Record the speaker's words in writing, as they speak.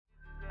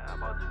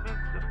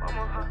I'm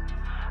on her.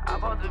 I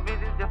bought the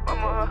bitches if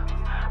I'm on her.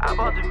 I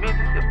bought the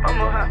bitches if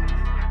I'm on her.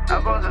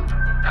 I bought the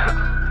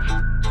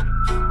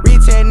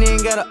Retail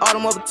nigga got an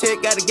automobile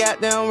tech, got a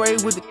goddamn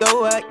race with the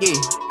throw out, yeah.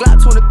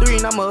 Glock 23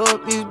 and I'ma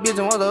up this bitch,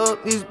 and while I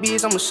up this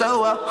bitch, I'ma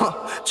show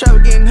out,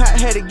 Traffic getting hot,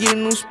 had to get a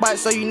new spot,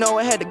 so you know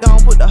I had to go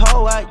and put the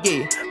hoe out,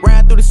 yeah.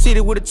 Ran through the city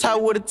with a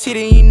top with a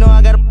titty, and you know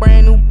I got a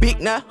brand new big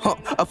now,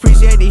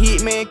 Appreciate the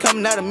hit, man,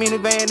 coming out of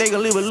minivan, they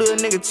gon' leave a little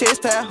nigga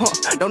chest out,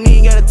 Don't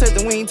even gotta touch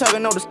it, we ain't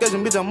talking no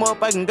discussion, bitch, I'm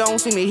up, I can go and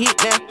see the hit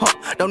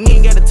now, Don't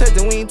even gotta touch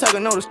it, we ain't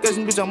talking no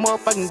discussion, bitch, I'm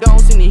up, I can go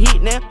and see the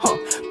hit now,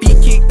 Be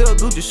kicked up,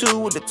 Gucci shoe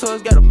with the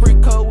tugs, got a free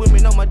code with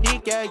me on my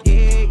dick, yeah.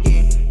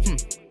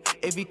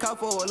 If he caught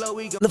for a low,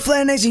 we go.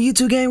 LaFlare Nation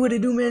YouTube gang, what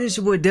it do, man? It's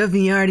your boy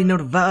Duffy. You already know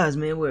the vibes,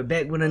 man. We're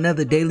back with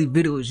another daily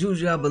video as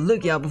usual. But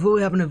look, y'all, before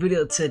we hop in the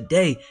video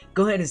today,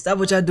 go ahead and stop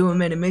what y'all doing,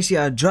 man, and make sure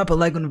y'all drop a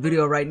like on the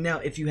video right now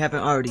if you haven't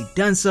already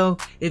done so.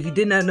 If you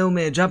did not know,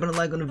 man, dropping a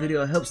like on the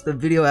video helps the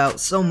video out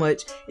so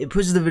much. It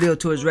pushes the video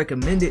towards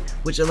recommended,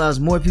 which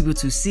allows more people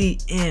to see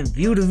and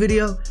view the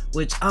video,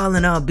 which all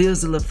in all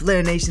builds the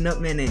LaFlare Nation up,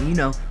 man. And you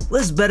know,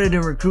 what's better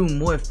than recruiting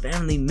more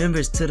family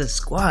members to the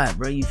squad,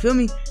 bro? You feel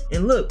me?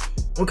 And look,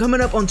 we're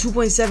coming up on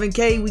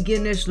 2.7K. We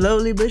getting there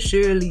slowly but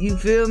surely, you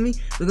feel me?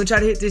 We're gonna try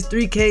to hit this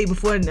 3K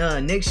before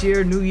next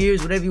year, New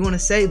Year's, whatever you want to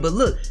say. But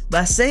look,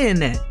 by saying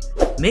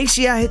that, make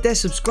sure y'all hit that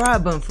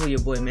subscribe button for your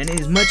boy, man.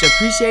 It is much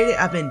appreciated.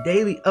 I've been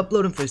daily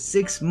uploading for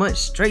 6 months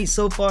straight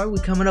so far. We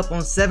coming up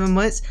on 7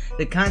 months.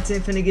 The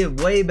content finna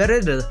get way better.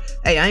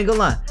 Hey, I ain't gonna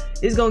lie,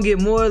 it's gonna get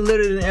more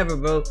litter than ever,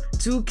 bro.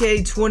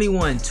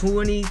 2K21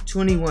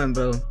 2021,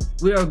 bro.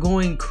 We are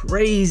going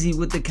crazy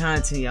with the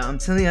content, y'all. I'm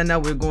telling y'all now,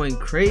 we're going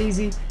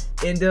crazy.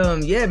 And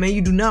yeah, man,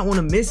 you do not want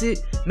to miss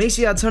it. Make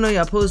sure y'all turn on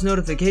y'all post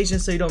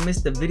notifications so you don't miss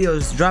the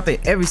videos. Drop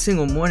it every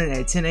single morning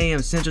at 10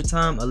 a.m. Central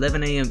Time,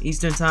 11 a.m.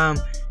 Eastern Time.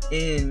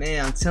 And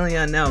man, I'm telling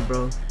y'all now,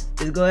 bro,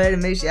 just go ahead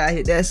and make sure y'all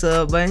hit that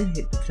sub button,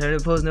 turn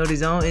the post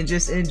notifications on, and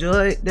just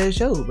enjoy the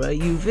show, bro.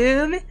 You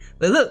feel me?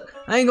 But look,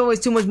 I ain't gonna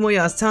waste too much more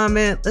y'all's time,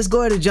 man. Let's go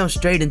ahead and jump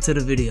straight into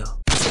the video.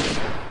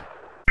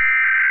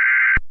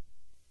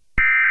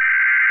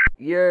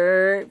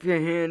 Yeah, if you're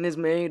hearing this,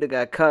 man, you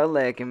got caught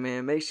lacking,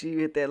 man. Make sure you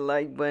hit that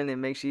like button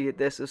and make sure you hit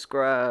that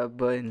subscribe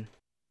button.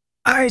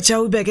 Alright,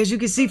 y'all, we back. As you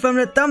can see from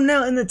the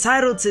thumbnail and the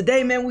title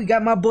today, man, we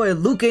got my boy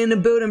Luka in the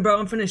building, bro.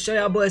 I'm finna show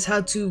y'all boys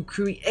how to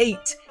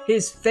create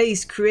his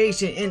face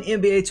creation in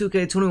NBA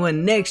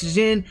 2K21 Next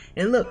Gen.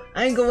 And look,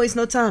 I ain't gonna waste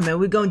no time, man.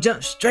 We're gonna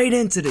jump straight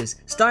into this.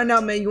 Starting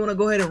out, man, you wanna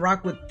go ahead and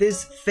rock with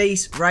this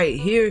face right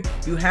here.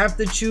 You have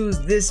to choose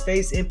this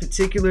face in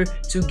particular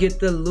to get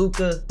the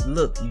Luka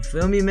look. You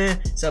feel me, man?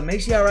 So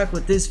make sure y'all rock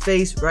with this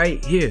face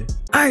right here.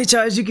 Alright,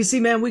 y'all, as you can see,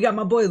 man, we got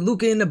my boy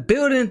Luka in the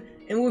building.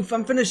 And I'm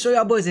finna show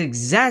y'all boys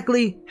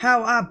exactly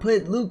how I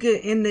put Luka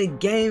in the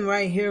game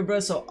right here, bro.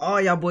 So all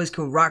y'all boys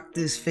can rock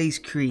this face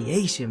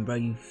creation, bro.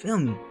 You feel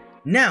me?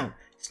 Now,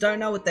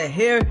 starting out with the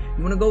hair,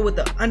 you want to go with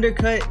the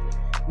undercut.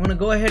 You want to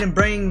go ahead and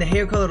bring the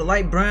hair color to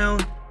light brown,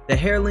 the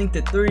hair length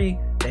to 3,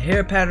 the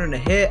hair pattern to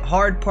head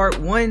hard part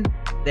 1,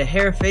 the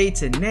hair fade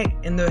to neck,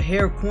 and the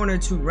hair corner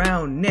to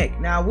round neck.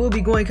 Now, I will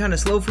be going kind of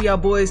slow for y'all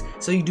boys,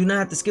 so you do not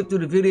have to skip through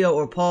the video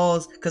or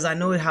pause, because I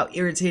know how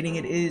irritating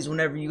it is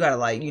whenever you gotta,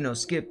 like, you know,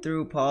 skip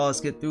through, pause,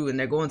 skip through, and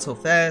they're going so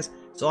fast.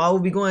 So I will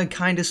be going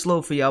kind of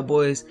slow for y'all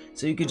boys,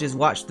 so you can just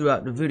watch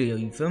throughout the video.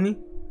 You feel me?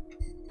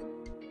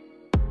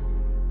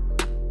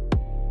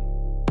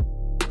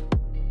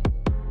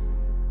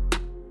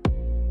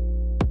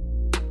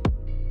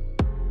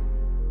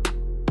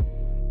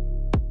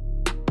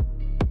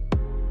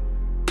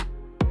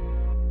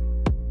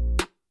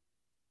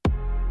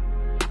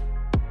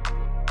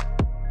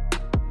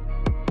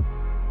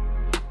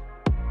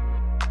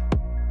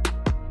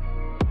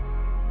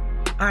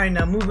 Alright,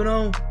 now moving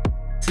on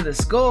to the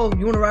skull.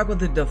 You want to rock with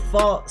the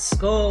default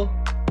skull.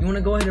 You want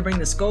to go ahead and bring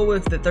the skull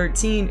width to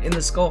 13 and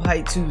the skull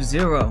height to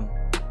 0.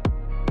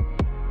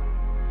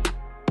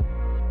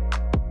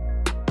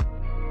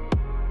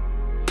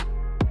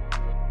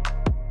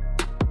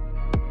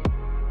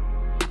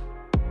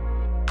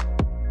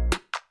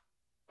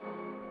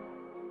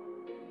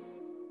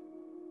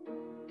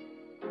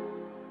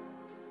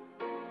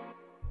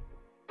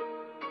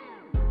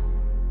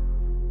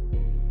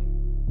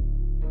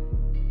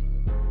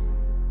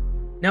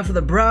 Now for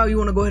the brow, you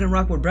want to go ahead and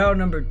rock with brow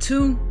number 2.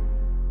 You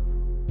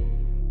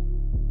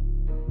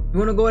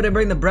want to go ahead and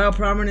bring the brow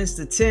prominence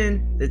to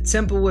 10, the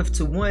temple width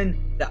to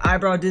 1, the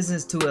eyebrow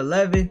distance to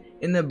 11,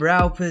 and the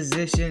brow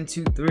position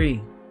to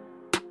 3.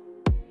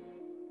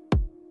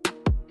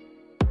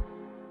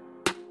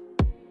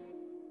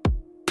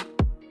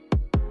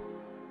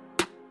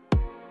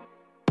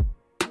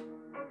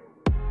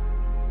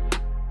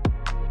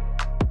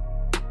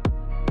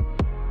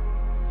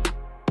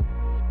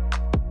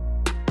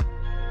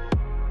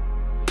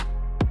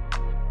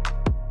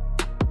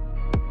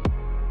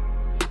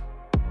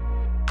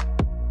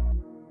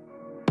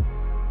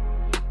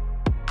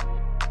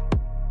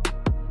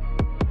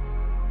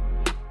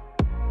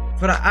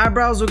 For the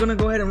eyebrows, we're gonna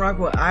go ahead and rock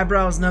with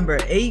eyebrows number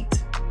 8.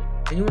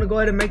 And you wanna go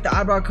ahead and make the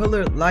eyebrow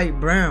color light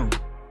brown.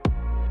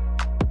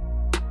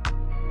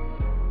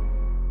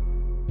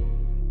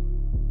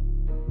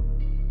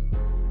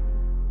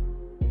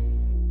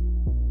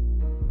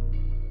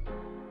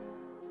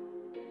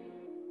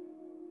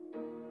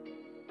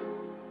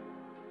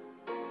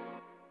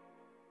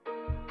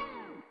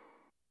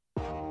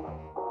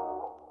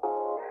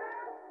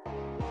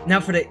 Now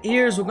for the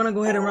ears, we're gonna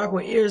go ahead and rock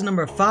with ears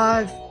number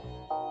 5.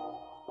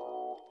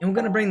 And we're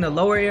gonna bring the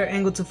lower ear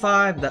angle to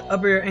 5, the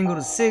upper ear angle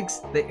to 6,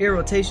 the ear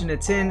rotation to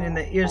 10, and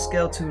the ear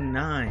scale to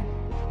 9.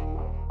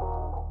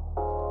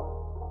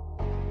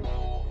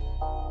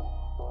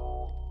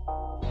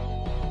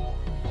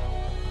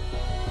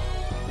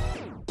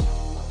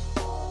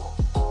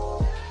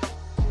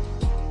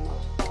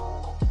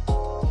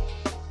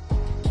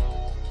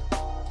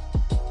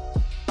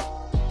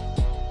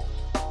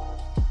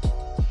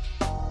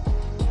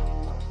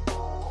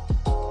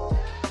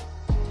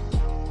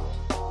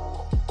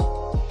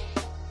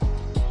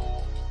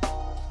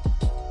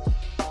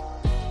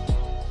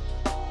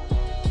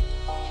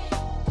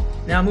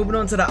 Now moving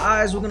on to the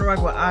eyes, we're gonna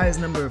rock with eyes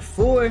number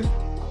 4. And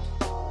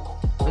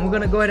we're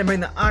gonna go ahead and bring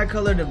the eye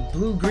color to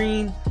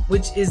blue-green,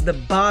 which is the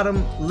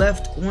bottom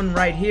left one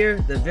right here,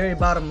 the very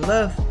bottom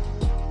left.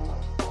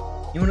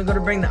 You wanna go to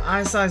bring the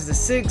eye size to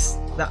 6,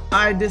 the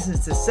eye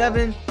distance to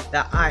 7,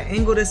 the eye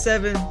angle to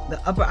 7, the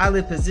upper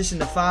eyelid position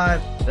to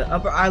 5, the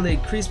upper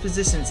eyelid crease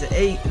position to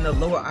 8, and the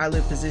lower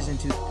eyelid position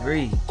to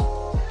 3.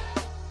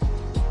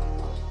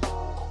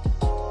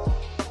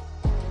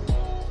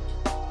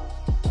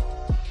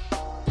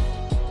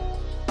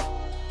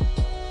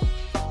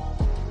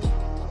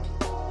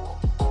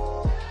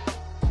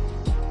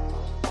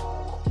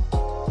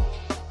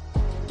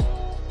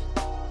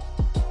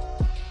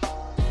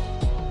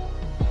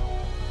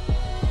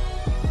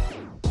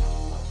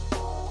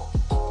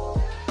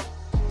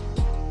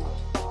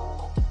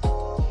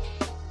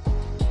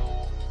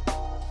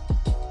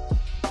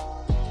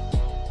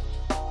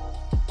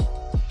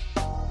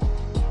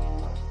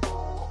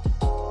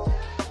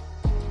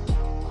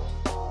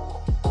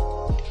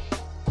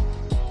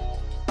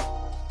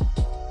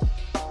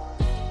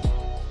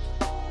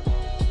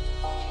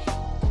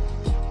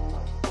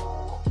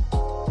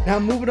 Now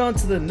moving on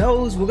to the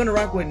nose, we're gonna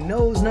rock with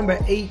nose number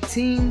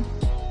 18.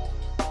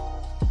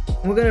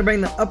 We're gonna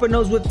bring the upper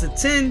nose width to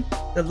 10,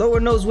 the lower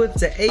nose width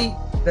to 8,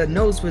 the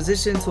nose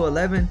position to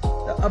 11,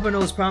 the upper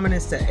nose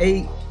prominence to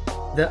 8,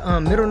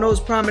 the middle nose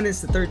prominence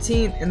to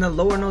 13, and the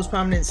lower nose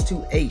prominence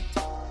to 8.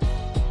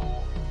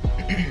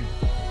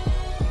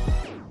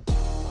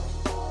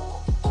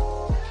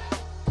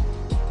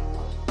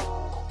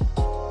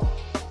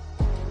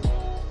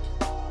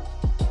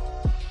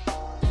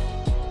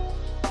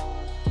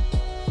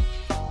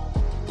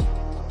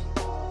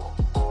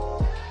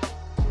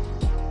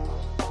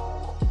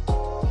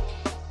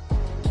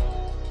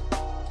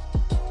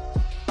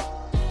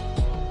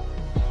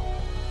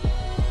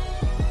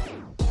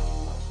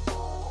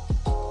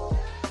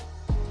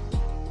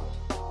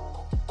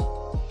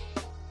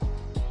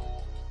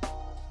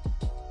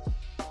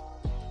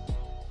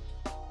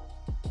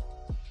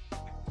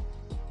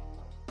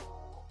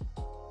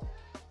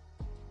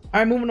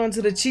 Alright, moving on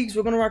to the cheeks,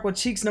 we're going to rock with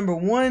cheeks number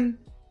 1.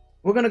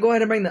 We're going to go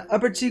ahead and bring the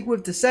upper cheek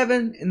width to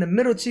 7 and the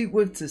middle cheek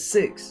width to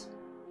 6.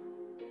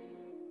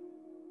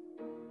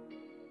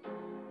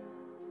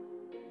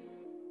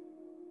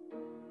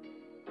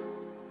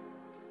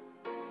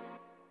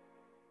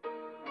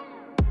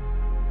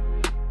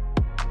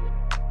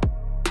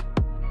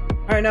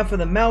 Alright, now for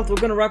the mouth, we're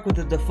going to rock with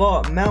the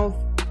default mouth.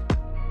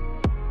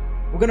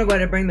 We're going to go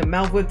ahead and bring the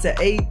mouth width to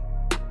 8,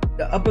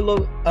 the upper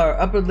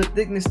lip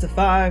thickness to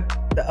 5,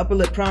 the upper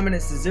lip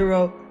prominence to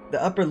 0,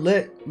 the upper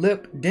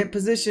lip dent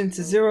position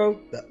to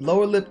 0, the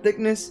lower lip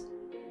thickness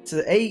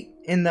to 8,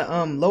 and the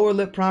lower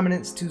lip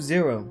prominence to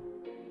 0.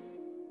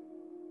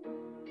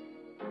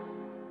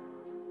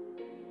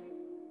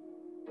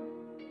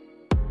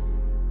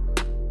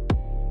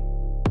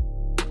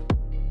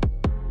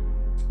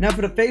 Now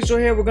for the facial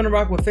hair, we're going to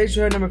rock with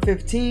facial hair number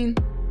 15.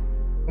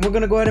 And we're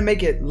going to go ahead and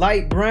make it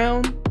light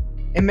brown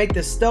and make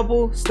the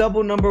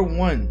stubble number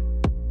 1.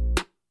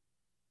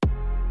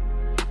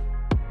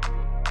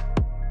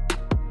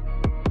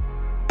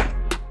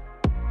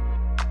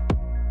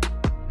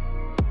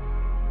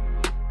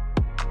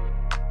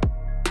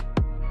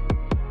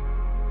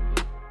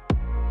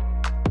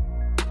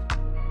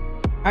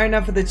 Alright,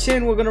 now for the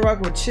chin, we're going to rock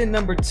with chin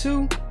number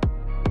 2.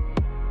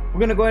 We're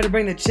going to go ahead and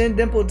bring the chin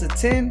dimple to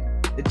 10,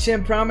 the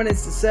chin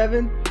prominence to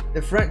 7,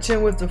 the front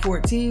chin width to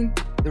 14,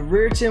 the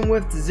rear chin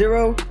width to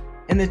 0,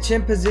 and the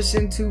chin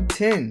position to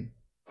 10.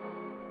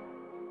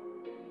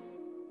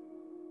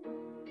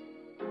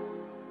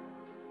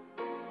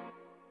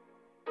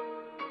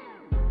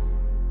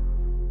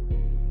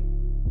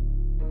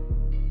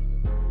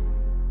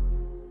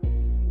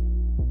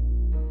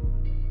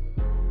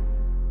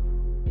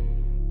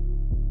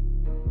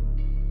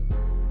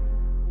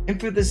 And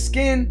for the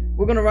skin,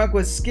 we're gonna rock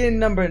with skin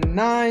number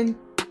 9,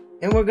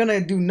 and we're gonna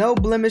do no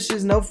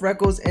blemishes, no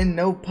freckles, and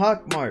no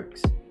pock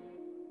marks.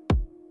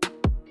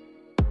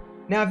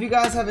 Now, if you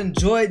guys have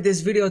enjoyed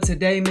this video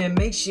today, man,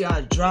 make sure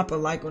y'all drop a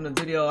like on the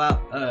video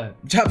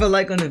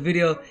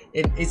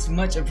it's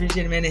much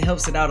appreciated, man. It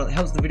helps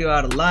the video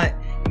out a lot.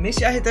 And make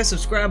sure y'all hit that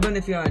subscribe button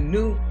if y'all are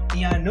new and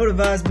y'all know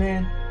the vibes,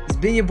 man. It's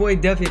been your boy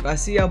Duffy. If I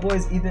see y'all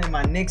boys either in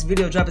my next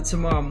video, drop it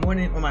tomorrow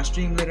morning, or my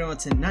stream later on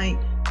tonight,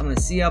 I'm gonna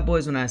see y'all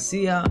boys when I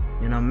see y'all,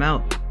 and I'm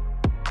out.